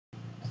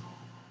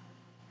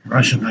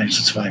Russian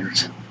ISIS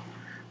fighters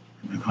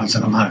have been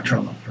causing a lot of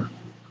trouble for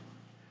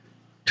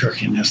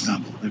Turkey and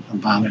Istanbul. They've been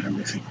bombing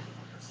everything,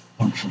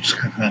 one from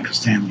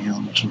Kazakhstan, the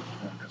other from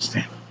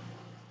Pakistan.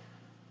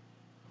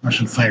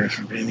 Russian fighters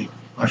are really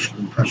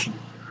Russian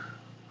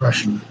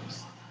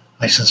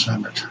ISIS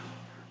members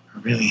are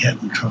really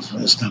hitting the truth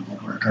of Istanbul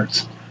where it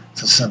hurts.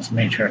 It's the seventh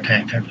major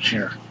attack there this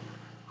year.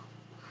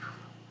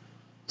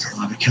 It's a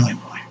lot of killing,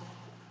 boy.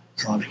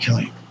 It's a lot of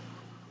killing.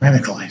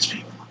 Radicalize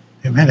people.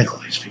 They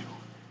radicalize people.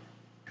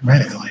 They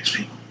radicalize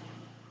people.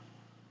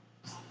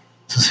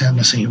 It's a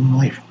sadness of human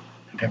life.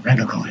 They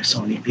radicalize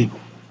so many people.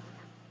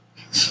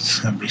 This is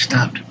going to be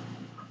stopped.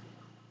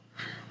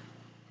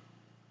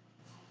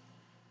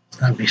 It's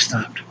got to be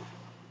stopped.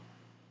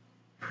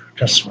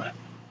 Just what?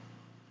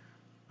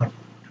 But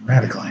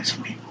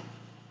radicalizing people.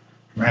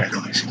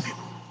 Radicalizing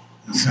people.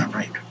 That's not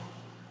right.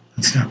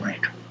 That's not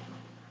right.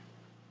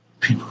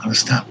 People got to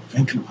stop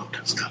thinking about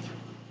that stuff.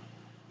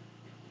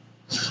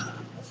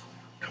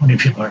 Too many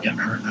people are getting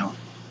hurt now.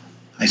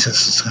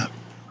 ISIS is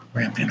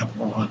ramping up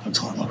war weapons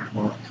all over the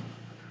world.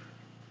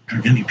 There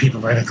are getting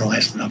people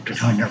radicalized enough to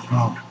join their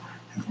crowd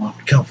and go out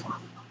and kill for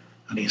them.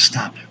 How do you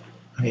stop it?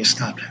 How do you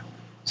stop that?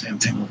 Same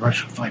thing with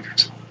Russian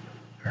fighters.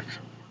 They're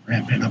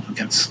ramping up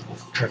against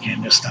Turkey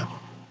and Istanbul,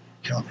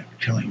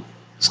 killing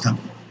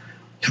Istanbul,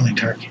 killing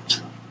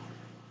Turkeys.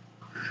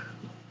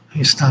 How do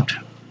you stop that?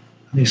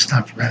 How do you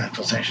stop the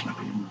radicalization of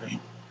a human being?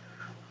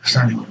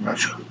 Starting with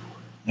Russia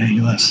and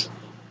the US.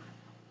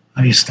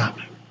 How do you stop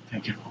it?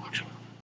 Thank you.